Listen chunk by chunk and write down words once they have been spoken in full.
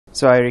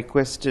So I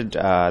requested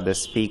the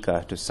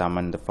Speaker to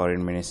summon the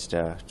Foreign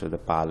Minister to the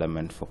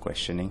Parliament for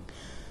questioning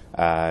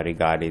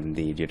regarding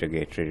the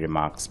derogatory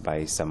remarks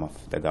by some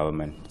of the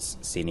government's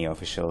senior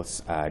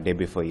officials day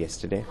before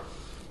yesterday.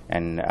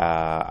 And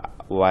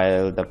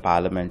while the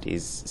Parliament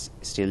is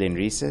still in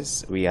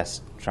recess, we are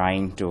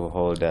trying to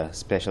hold a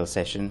special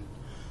session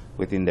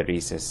within the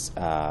recess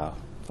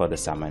for the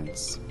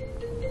summons.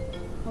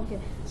 Okay,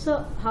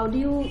 so how do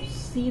you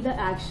see the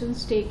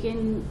actions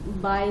taken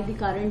by the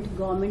current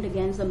government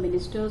against the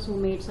ministers who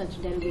made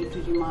such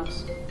derogatory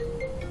remarks?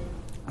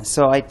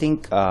 So I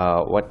think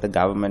what the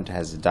government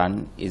has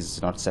done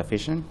is not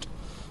sufficient.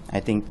 I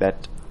think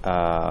that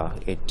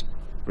it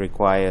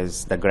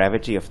requires, the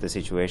gravity of the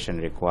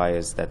situation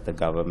requires that the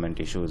government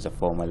issues a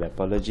formal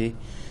apology,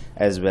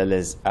 as well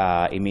as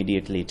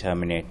immediately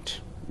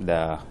terminate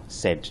the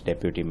said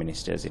deputy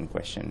ministers in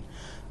question.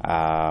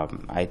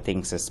 I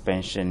think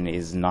suspension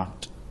is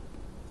not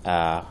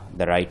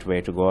the right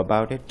way to go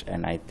about it,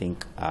 and I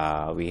think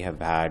we have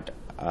had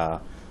a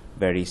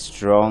very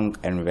strong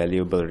and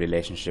valuable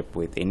relationship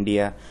with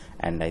India,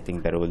 and I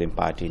think the ruling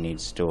party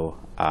needs to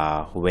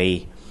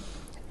weigh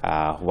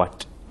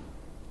what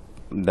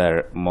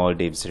the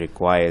Maldives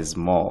requires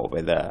more,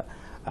 whether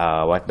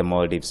what the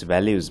Maldives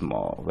values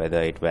more,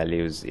 whether it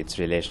values its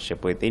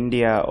relationship with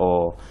India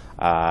or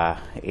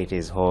it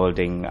is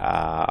holding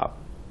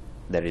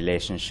the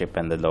relationship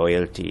and the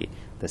loyalty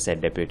the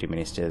said deputy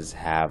ministers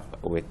have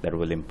with the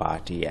ruling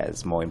party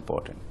as more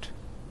important.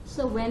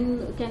 So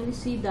when can we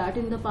see that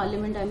in the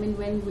parliament? I mean,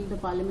 when will the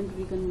parliament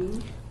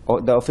reconvene?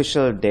 The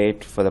official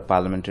date for the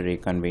parliament to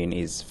reconvene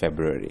is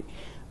February,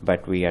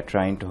 but we are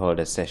trying to hold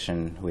a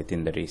session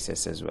within the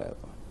recess as well.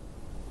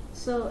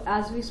 So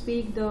as we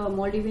speak, the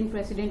Maldivian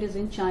president is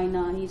in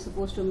China. He's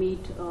supposed to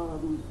meet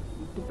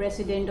the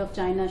president of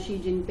China, Xi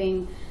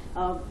Jinping,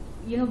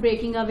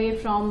 breaking away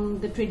from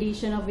the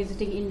tradition of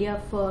visiting India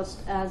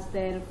first as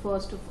their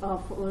first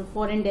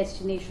foreign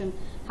destination.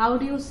 How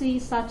do you see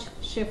such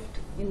shift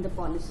in the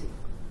policy?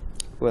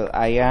 Well,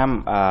 I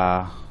am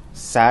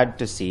sad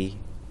to see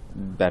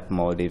that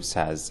Maldives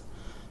has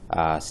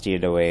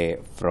steered away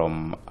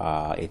from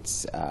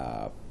its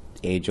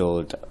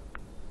age-old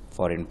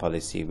foreign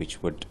policy,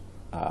 which would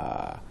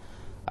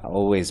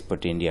always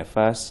put India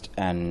first.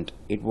 And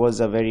it was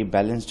a very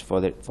balanced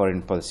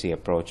foreign policy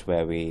approach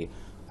where we,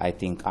 I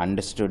think,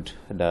 understood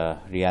the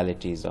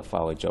realities of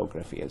our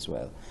geography as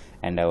well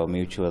and our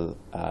mutual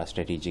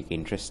strategic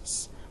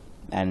interests.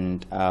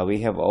 And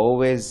we have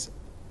always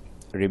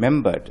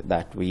remembered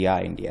that we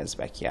are India's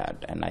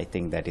backyard, and I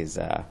think that is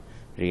a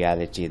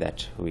reality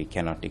that we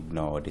cannot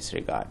ignore or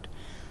disregard.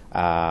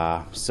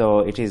 So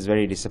it is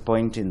very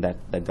disappointing that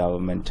the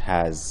government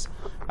has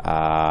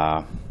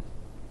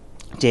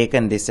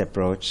taken this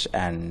approach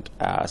and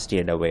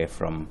steered away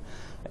from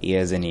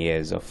years and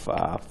years of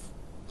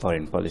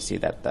foreign policy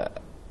that the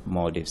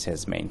Maldives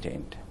has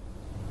maintained.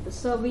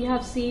 So we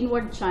have seen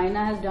what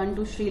China has done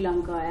to Sri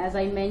Lanka. As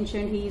I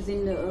mentioned, he is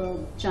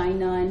in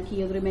China and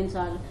key agreements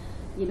are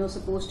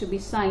supposed to be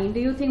signed. Do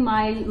you think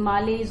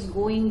Mali is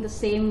going the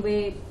same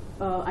way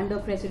under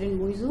President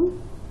Muizu?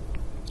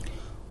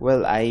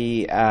 Well,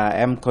 I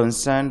am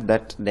concerned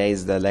that there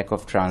is the lack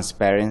of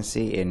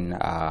transparency in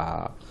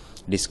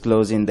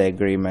disclosing the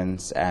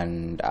agreements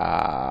and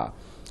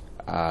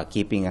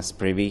keeping us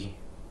privy,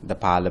 the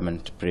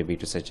parliament privy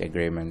to such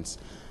agreements.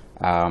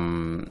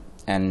 And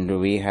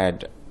we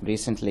had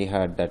recently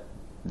heard that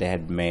they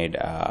had made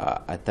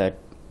a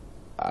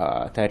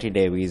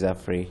 30-day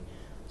visa-free.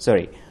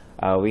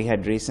 We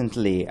had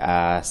recently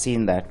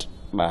seen that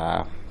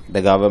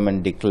the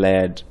government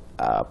declared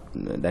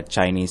that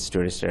Chinese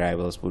tourist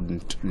arrivals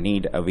wouldn't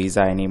need a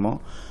visa anymore,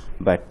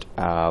 but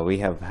we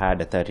have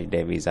had a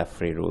 30-day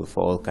visa-free rule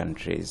for all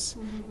countries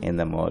in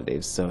the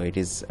Maldives. So it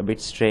is a bit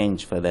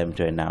strange for them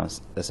to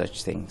announce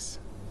such things.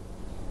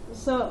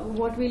 So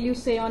what will you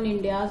say on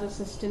India's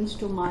assistance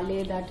to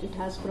Mali that it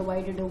has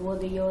provided over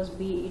the years,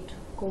 be it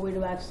COVID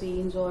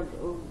vaccines or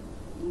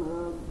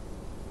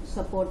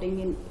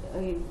supporting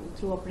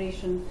through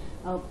Operation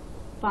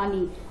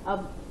Pani?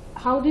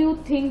 How do you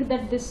think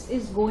that this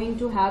is going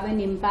to have an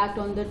impact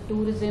on the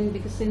tourism?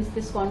 Because since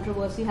this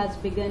controversy has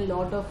begun,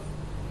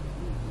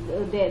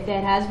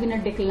 there has been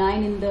a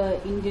decline in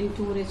the Indian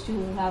tourists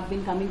who have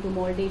been coming to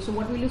Maldives. So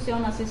what will you say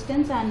on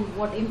assistance, and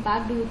what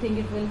impact do you think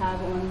it will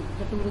have on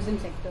the tourism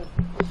sector?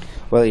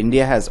 Well,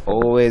 India has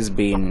always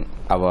been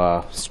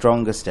our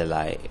strongest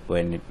ally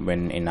when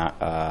in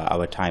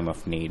our time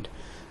of need,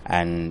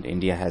 and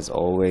India has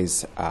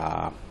always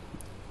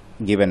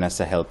given us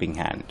a helping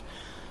hand.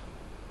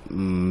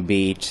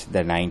 Be it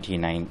the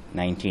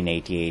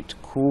 1988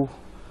 coup,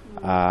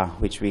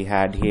 which we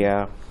had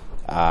here,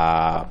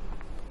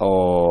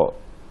 or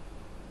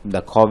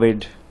the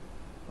COVID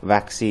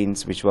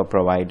vaccines which were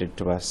provided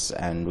to us,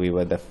 and we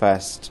were the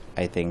first,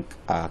 I think,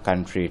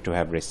 country to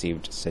have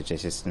received such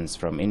assistance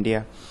from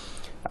India.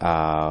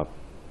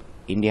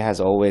 India has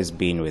always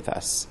been with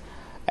us,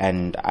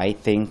 and I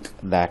think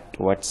that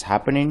what's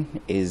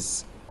happening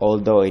is,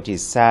 although it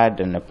is sad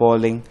and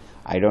appalling,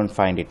 I don't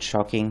find it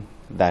shocking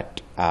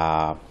that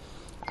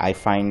I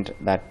find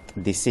that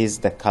this is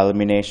the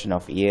culmination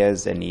of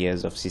years and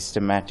years of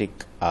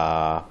systematic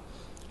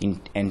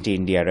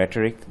anti-India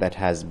rhetoric that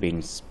has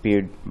been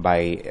spewed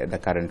by the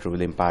current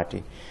ruling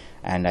party.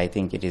 And I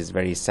think it is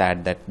very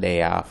sad that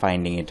they are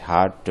finding it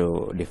hard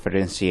to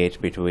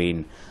differentiate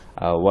between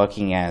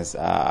working as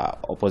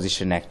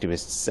opposition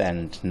activists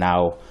and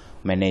now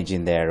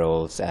managing their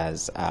roles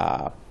as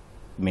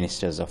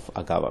ministers of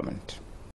a government.